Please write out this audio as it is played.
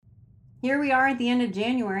Here we are at the end of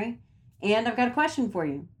January, and I've got a question for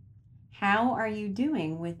you. How are you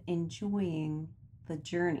doing with enjoying the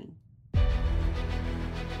journey?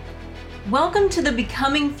 Welcome to the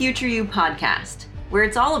Becoming Future You podcast, where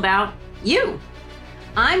it's all about you.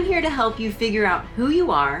 I'm here to help you figure out who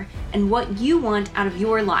you are and what you want out of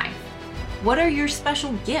your life. What are your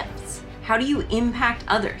special gifts? How do you impact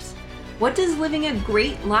others? What does living a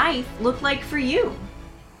great life look like for you?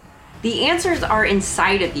 The answers are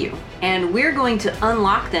inside of you, and we're going to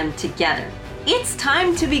unlock them together. It's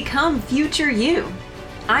time to become future you.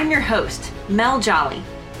 I'm your host, Mel Jolly.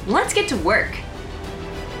 Let's get to work.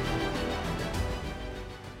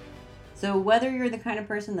 So whether you're the kind of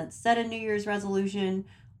person that set a New Year's resolution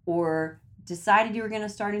or decided you were going to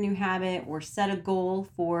start a new habit or set a goal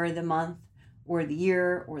for the month or the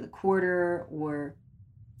year or the quarter or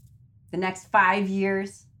the next 5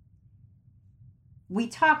 years, we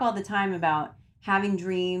talk all the time about having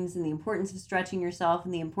dreams and the importance of stretching yourself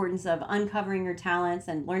and the importance of uncovering your talents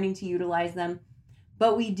and learning to utilize them.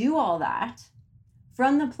 But we do all that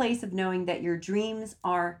from the place of knowing that your dreams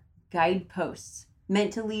are guideposts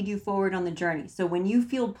meant to lead you forward on the journey. So when you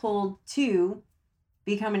feel pulled to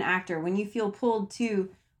become an actor, when you feel pulled to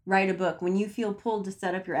write a book, when you feel pulled to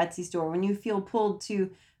set up your Etsy store, when you feel pulled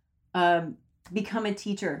to become a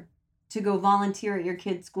teacher, to go volunteer at your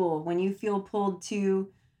kid's school, when you feel pulled to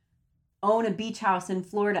own a beach house in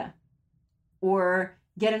Florida or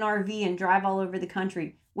get an RV and drive all over the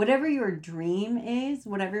country, whatever your dream is,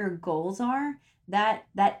 whatever your goals are, that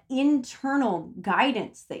internal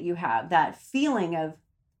guidance that you have, that feeling of,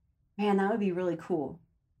 man, that would be really cool.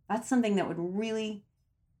 That's something that would really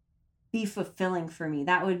be fulfilling for me.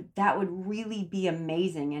 That would really be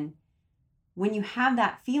amazing. And when you have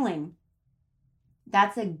that feeling,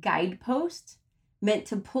 that's a guidepost meant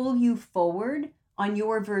to pull you forward on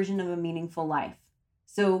your version of a meaningful life.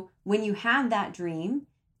 So when you have that dream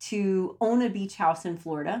to own a beach house in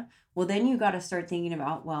Florida, well, then you got to start thinking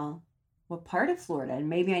about, well, what part of Florida? And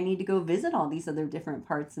maybe I need to go visit all these other different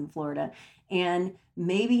parts in Florida. And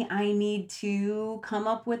maybe I need to come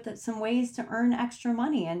up with some ways to earn extra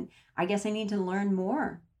money. And I guess I need to learn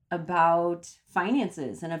more about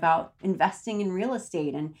finances and about investing in real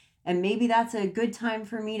estate. And maybe that's a good time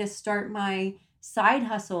for me to start my side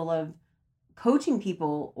hustle of coaching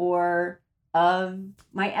people or of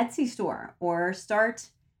my Etsy store or start,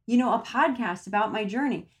 a podcast about my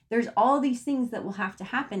journey. There's all these things that will have to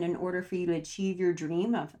happen in order for you to achieve your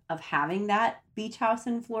dream of having that beach house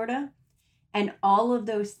in Florida. And all of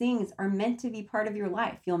those things are meant to be part of your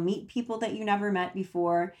life. You'll meet people that you never met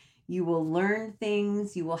before. You will learn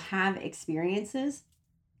things. You will have experiences.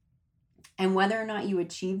 And whether or not you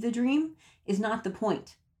achieve the dream is not the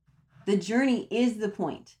point. The journey is the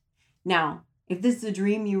point. Now, if this is a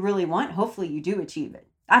dream you really want, hopefully you do achieve it.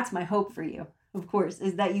 That's my hope for you, of course,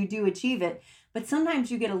 is that you do achieve it. But sometimes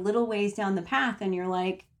you get a little ways down the path and you're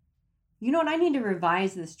like, you know what, I need to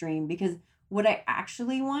revise this dream because what I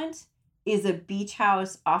actually want is a beach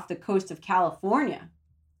house off the coast of California.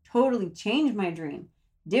 Totally changed my dream.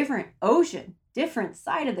 Different ocean, different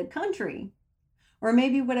side of the country. Or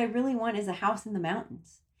maybe what I really want is a house in the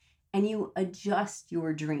mountains. And you adjust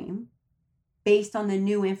your dream based on the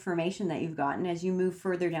new information that you've gotten as you move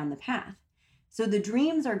further down the path. So the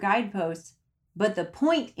dreams are guideposts, but the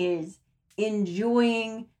point is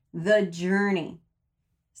enjoying the journey.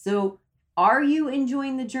 So are you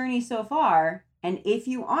enjoying the journey so far? And if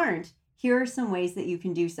you aren't, here are some ways that you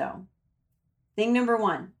can do so. Thing number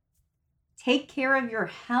 1, take care of your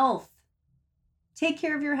health. Take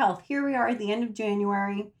care of your health. Here we are at the end of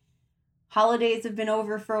January. Holidays have been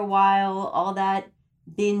over for a while. All that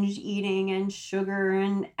binge eating and sugar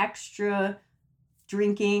and extra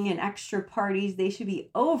drinking and extra parties, they should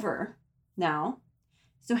be over now.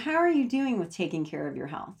 So how are you doing with taking care of your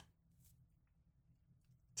health?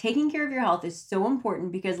 Taking care of your health is so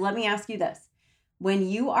important because let me ask you this. When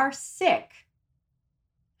you are sick,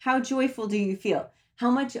 how joyful do you feel?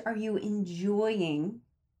 How much are you enjoying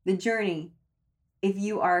the journey if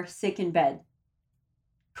you are sick in bed,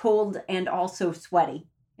 cold and also sweaty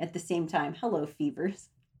at the same time? Hello, fevers.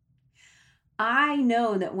 I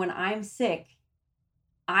know that when I'm sick,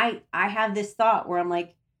 I have this thought where I'm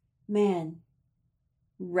like, man,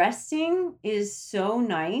 resting is so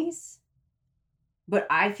nice, but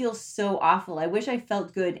I feel so awful. I wish I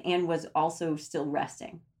felt good and was also still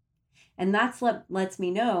resting. And that's lets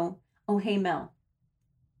me know, oh, hey, Mel,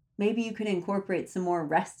 maybe you could incorporate some more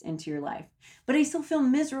rest into your life. But I still feel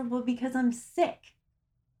miserable because I'm sick,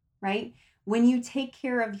 right? When you take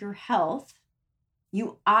care of your health,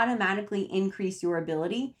 you automatically increase your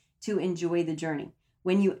ability to enjoy the journey.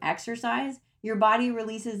 When you exercise, your body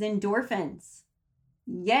releases endorphins.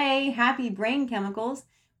 Yay, happy brain chemicals.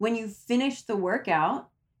 When you finish the workout,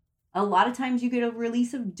 a lot of times you get a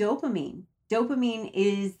release of dopamine. Dopamine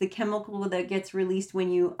is the chemical that gets released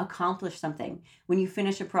when you accomplish something, when you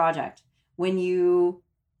finish a project, when you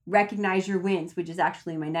recognize your wins, which is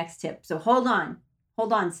actually my next tip. So hold on,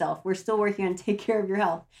 self. We're still working on take care of your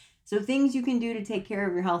health. So things you can do to take care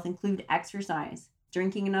of your health include exercise,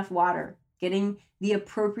 drinking enough water, getting the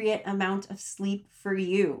appropriate amount of sleep for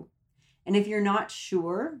you. And if you're not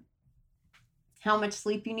sure how much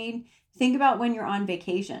sleep you need, think about when you're on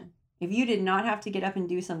vacation. If you did not have to get up and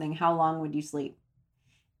do something, how long would you sleep?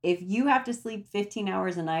 If you have to sleep 15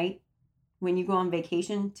 hours a night when you go on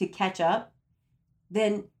vacation to catch up,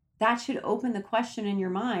 then that should open the question in your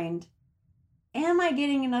mind, am I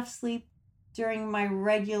getting enough sleep during my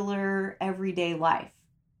regular everyday life?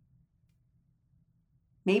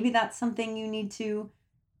 Maybe that's something you need to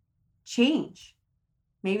change.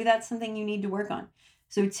 Maybe that's something you need to work on.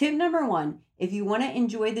 So tip number 1, if you want to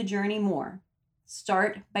enjoy the journey more,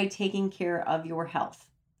 start by taking care of your health.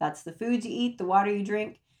 That's the foods you eat, the water you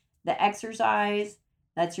drink, the exercise.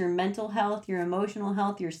 That's your mental health, your emotional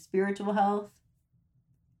health, your spiritual health.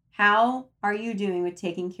 How are you doing with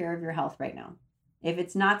taking care of your health right now? If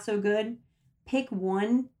it's not so good, pick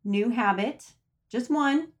one new habit, just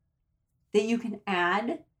one, that you can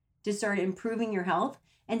add to start improving your health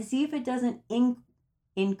and see if it doesn't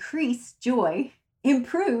increase joy,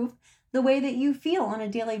 improve the way that you feel on a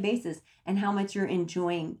daily basis and how much you're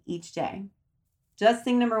enjoying each day. So that's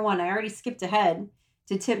thing number 1. I already skipped ahead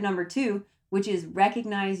to tip number 2, which is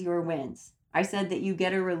recognize your wins. I said that you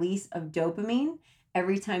get a release of dopamine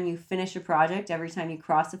every time you finish a project, every time you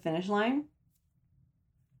cross the finish line.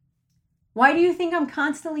 Why do you think I'm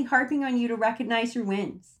constantly harping on you to recognize your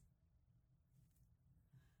wins?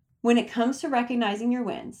 When it comes to recognizing your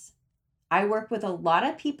wins, I work with a lot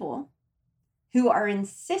of people who are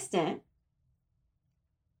insistent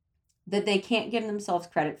that they can't give themselves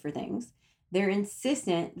credit for things. They're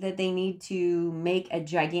insistent that they need to make a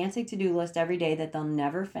gigantic to-do list every day that they'll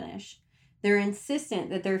never finish. They're insistent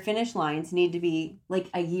that their finish lines need to be like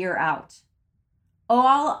a year out.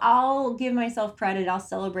 Oh, I'll give myself credit. I'll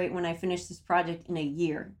celebrate when I finish this project in a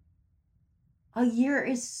year. A year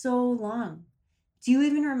is so long. Do you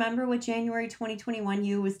even remember what January 2021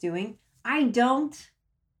 you was doing? I don't.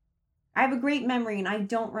 I have a great memory and I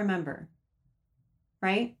don't remember.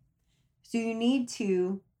 Right? So you need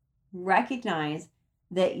to recognize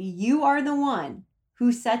that you are the one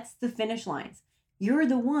who sets the finish lines. You're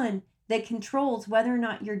the one that controls whether or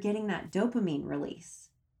not you're getting that dopamine release.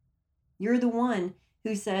 You're the one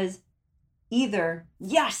who says either,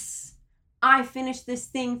 yes, I finished this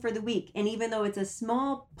thing for the week. And even though it's a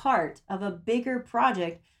small part of a bigger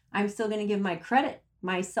project, I'm still going to give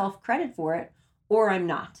myself credit for it, or I'm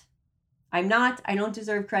not. I don't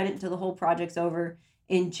deserve credit until the whole project's over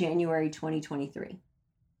in January 2023.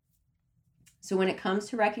 So when it comes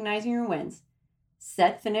to recognizing your wins,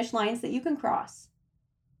 set finish lines that you can cross.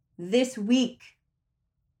 This week,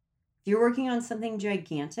 if you're working on something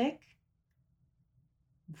gigantic,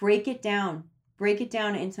 break it down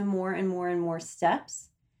into more and more and more steps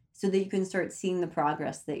so that you can start seeing the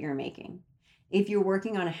progress that you're making. If you're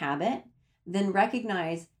working on a habit, then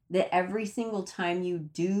recognize that every single time you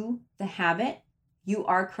do the habit, you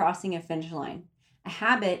are crossing a finish line. A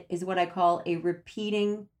habit is what I call a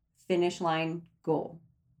repeating finish line goal,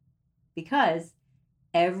 because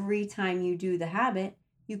every time you do the habit,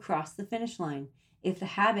 you cross the finish line. If the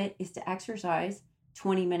habit is to exercise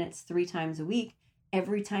 20 minutes 3 times a week,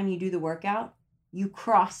 every time you do the workout, you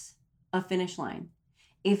cross a finish line.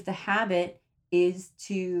 If the habit is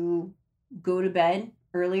to go to bed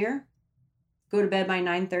earlier, go to bed by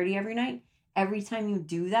 9:30 every night, every time you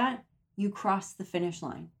do that, you cross the finish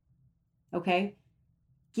line. Okay?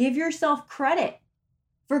 Give yourself credit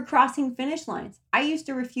for crossing finish lines. I used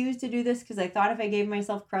to refuse to do this because I thought if I gave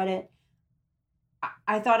myself credit,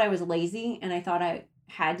 I thought I was lazy and I thought I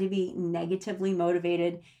had to be negatively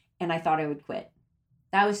motivated and I thought I would quit.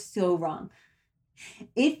 That was so wrong.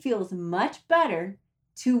 It feels much better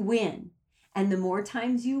to win. And the more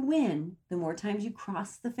times you win, the more times you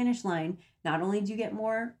cross the finish line, not only do you get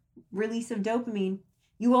more release of dopamine,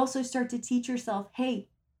 you also start to teach yourself, hey,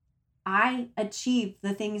 I achieved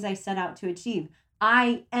the things I set out to achieve.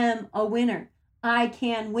 I am a winner. I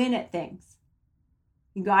can win at things.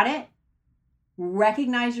 You got it?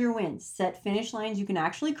 Recognize your wins. Set finish lines you can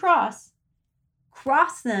actually cross.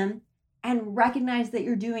 Cross them and recognize that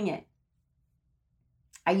you're doing it.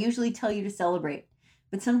 I usually tell you to celebrate,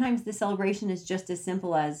 but sometimes the celebration is just as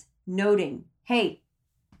simple as noting, hey,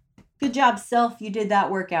 good job, self, you did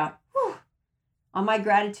that workout. Whew. on my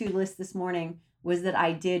gratitude list this morning was that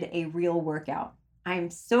I did a real workout. I am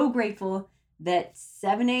so grateful that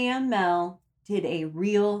 7 a.m. Mel did a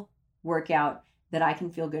real workout that I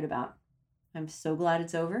can feel good about. I'm so glad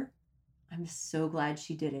it's over. I'm so glad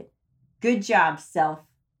she did it. Good job, self.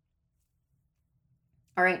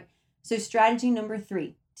 All right. So strategy number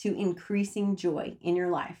 3 to increasing joy in your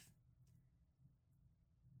life.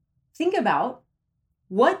 Think about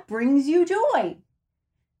what brings you joy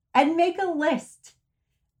and make a list.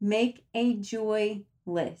 Make a joy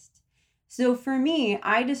list. So for me,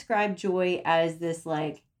 I describe joy as this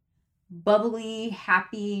like bubbly,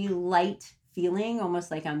 happy, light feeling, almost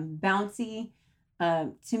like I'm bouncy.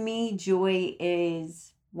 To me, joy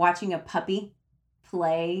is watching a puppy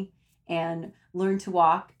play and learn to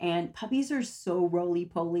walk. And puppies are so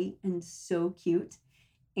roly-poly and so cute.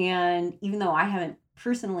 And even though I haven't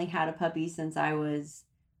personally had a puppy since I was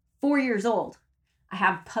 4 years old, I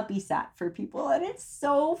have puppy sat for people, and it's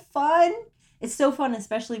so fun. It's so fun,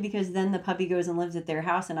 especially because then the puppy goes and lives at their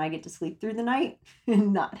house and I get to sleep through the night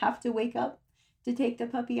and not have to wake up to take the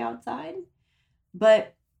puppy outside.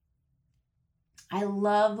 But I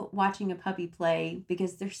love watching a puppy play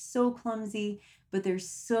because they're so clumsy, but they're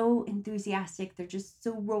so enthusiastic. They're just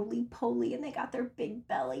so roly-poly and they got their big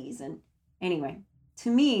bellies. And anyway,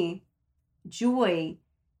 to me, joy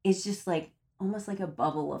is just like almost like a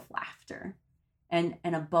bubble of laughter and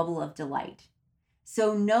a bubble of delight.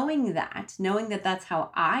 So knowing that that's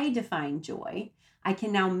how I define joy, I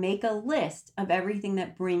can now make a list of everything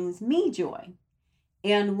that brings me joy.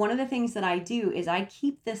 And one of the things that I do is I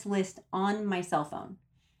keep this list on my cell phone.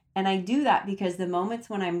 And I do that because the moments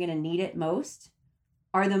when I'm going to need it most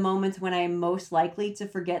are the moments when I'm most likely to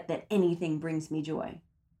forget that anything brings me joy.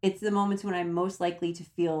 It's the moments when I'm most likely to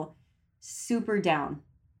feel super down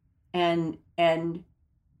and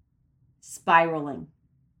spiraling.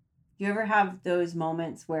 You ever have those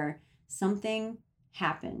moments where something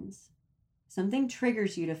happens, something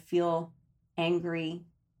triggers you to feel angry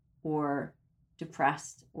or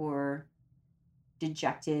depressed or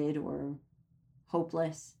dejected or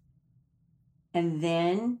hopeless, and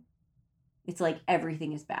then it's like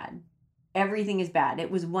everything is bad. Everything is bad. It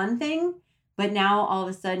was one thing, but now all of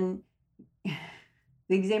a sudden, the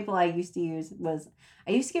example I used to use was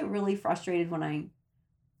I used to get really frustrated when I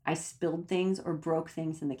spilled things or broke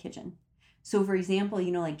things in the kitchen. So for example,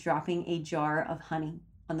 like dropping a jar of honey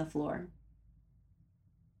on the floor.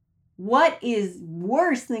 What is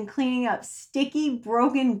worse than cleaning up sticky,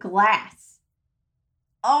 broken glass?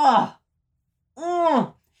 Oh.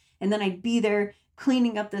 And then I'd be there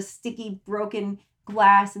cleaning up the sticky, broken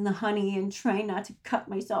glass and the honey and trying not to cut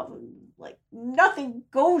myself. Like nothing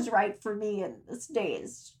goes right for me. And this day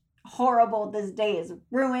is horrible. This day is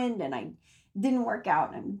ruined and I didn't work out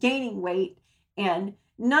and I'm gaining weight and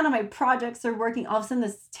none of my projects are working. All of a sudden,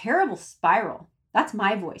 this terrible spiral. That's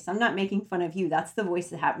my voice. I'm not making fun of you. That's the voice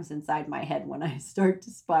that happens inside my head when I start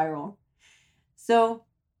to spiral. So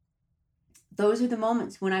those are the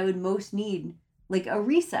moments when I would most need like a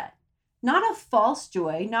reset. Not a false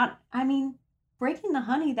joy. Breaking the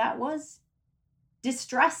honey, that was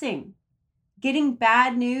distressing. Getting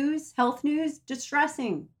bad news, health news,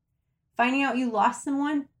 distressing. Finding out you lost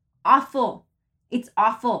someone, awful. It's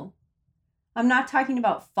awful. I'm not talking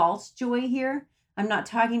about false joy here. I'm not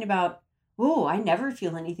talking about, oh, I never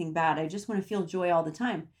feel anything bad. I just want to feel joy all the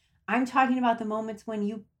time. I'm talking about the moments when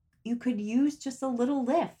you could use just a little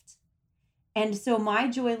lift. And so my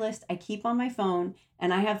joy list, I keep on my phone,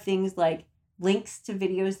 and I have things like links to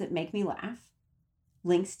videos that make me laugh,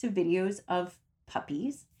 links to videos of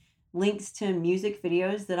puppies, links to music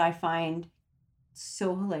videos that I find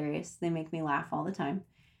so hilarious. They make me laugh all the time.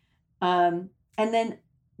 And then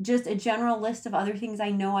just a general list of other things I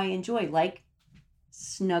know I enjoy, like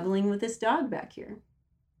snuggling with this dog back here.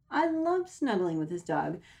 I love snuggling with this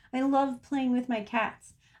dog. I love playing with my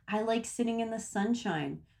cats. I like sitting in the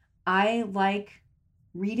sunshine. I like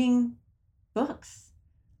reading books.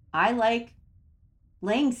 I like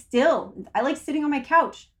laying still. I like sitting on my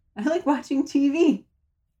couch. I like watching TV.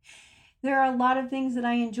 There are a lot of things that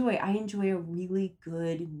I enjoy. I enjoy a really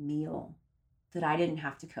good meal that I didn't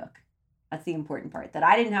have to cook. That's the important part, that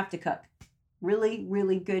I didn't have to cook. Really,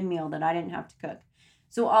 really good meal that I didn't have to cook.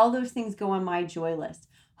 So all those things go on my joy list.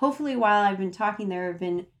 Hopefully, while I've been talking, there have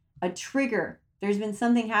been a trigger. There's been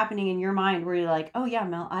something happening in your mind where you're like, oh yeah,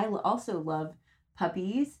 Mel, I also love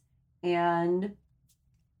puppies and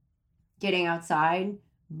getting outside,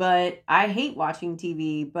 but I hate watching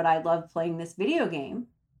TV, but I love playing this video game.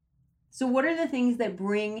 So what are the things that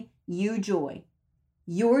bring you joy?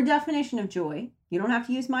 Your definition of joy. You don't have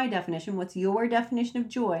to use my definition. What's your definition of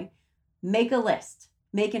joy? Make a list.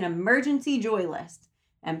 Make an emergency joy list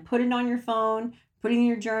and put it on your phone, put it in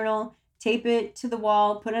your journal, tape it to the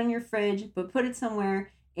wall, put it on your fridge, but put it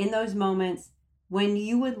somewhere in those moments when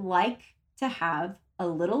you would like to have a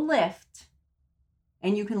little lift.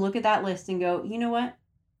 And you can look at that list and go, you know what?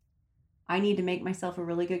 I need to make myself a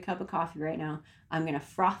really good cup of coffee right now. I'm going to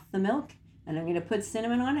froth the milk and I'm going to put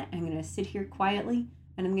cinnamon on it. I'm going to sit here quietly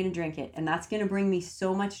and I'm going to drink it. And that's going to bring me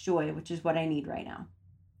so much joy, which is what I need right now.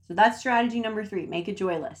 So that's strategy number 3, make a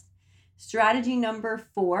joy list. Strategy number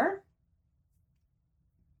 4,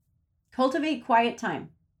 cultivate quiet time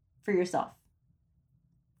for yourself.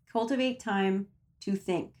 Cultivate time to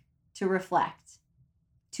think, to reflect,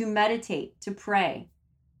 to meditate, to pray,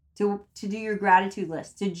 to do your gratitude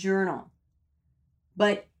list, to journal.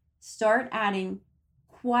 But start adding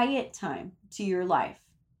quiet time to your life.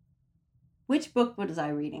 Which book was I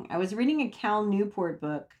reading? I was reading a Cal Newport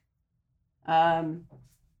book.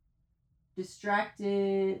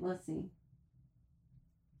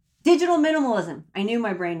 Digital Minimalism. I knew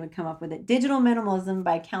my brain would come up with it. Digital Minimalism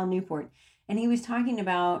by Cal Newport. And he was talking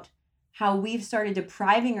about how we've started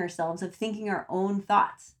depriving ourselves of thinking our own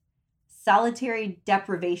thoughts. Solitary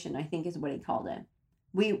deprivation, I think is what he called it.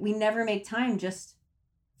 We never make time just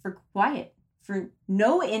for quiet, for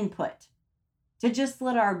no input, to just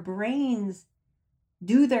let our brains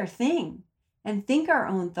do their thing and think our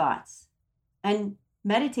own thoughts and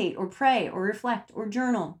meditate or pray or reflect or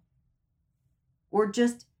journal or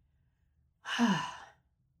just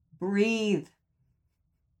breathe.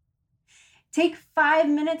 Take 5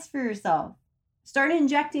 minutes for yourself. Start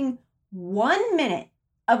injecting 1 minute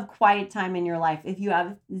of quiet time in your life. If you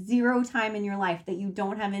have 0 time in your life that you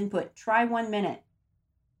don't have input, try 1 minute.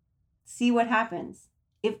 See what happens.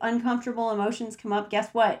 If uncomfortable emotions come up,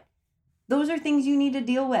 guess what? Those are things you need to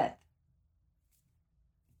deal with.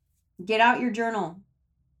 Get out your journal.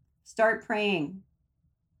 Start praying.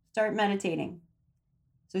 Start meditating.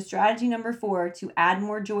 So strategy number 4 to add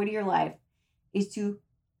more joy to your life is to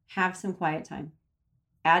have some quiet time.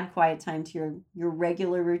 Add quiet time to your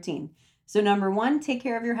regular routine. So number 1, take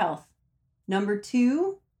care of your health. Number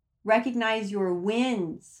 2, recognize your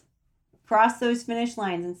wins. Cross those finish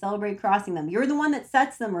lines and celebrate crossing them. You're the one that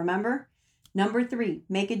sets them, remember? Number 3,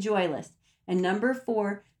 make a joy list. And number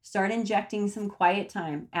 4, start injecting some quiet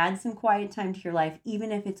time. Add some quiet time to your life,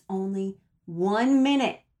 even if it's only 1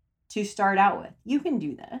 minute to start out with. You can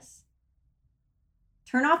do this.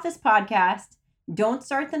 Turn off this podcast. Don't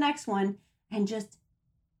start the next one and just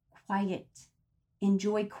quiet.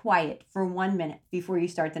 Enjoy quiet for 1 minute before you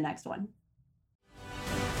start the next one.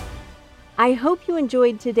 I hope you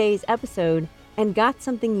enjoyed today's episode and got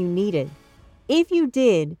something you needed. If you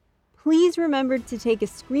did, please remember to take a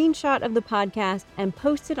screenshot of the podcast and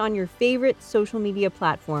post it on your favorite social media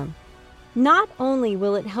platform. Not only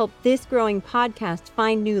will it help this growing podcast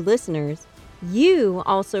find new listeners, you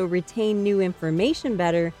also retain new information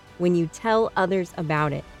better when you tell others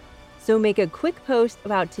about it. So make a quick post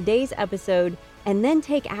about today's episode and then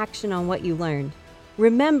take action on what you learned.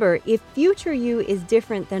 Remember, if future you is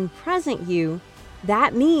different than present you,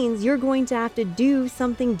 that means you're going to have to do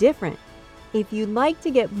something different. If you'd like to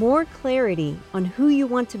get more clarity on who you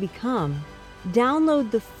want to become,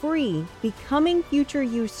 download the free Becoming Future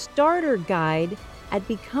You Starter Guide at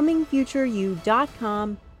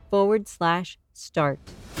becomingfutureyou.com/start.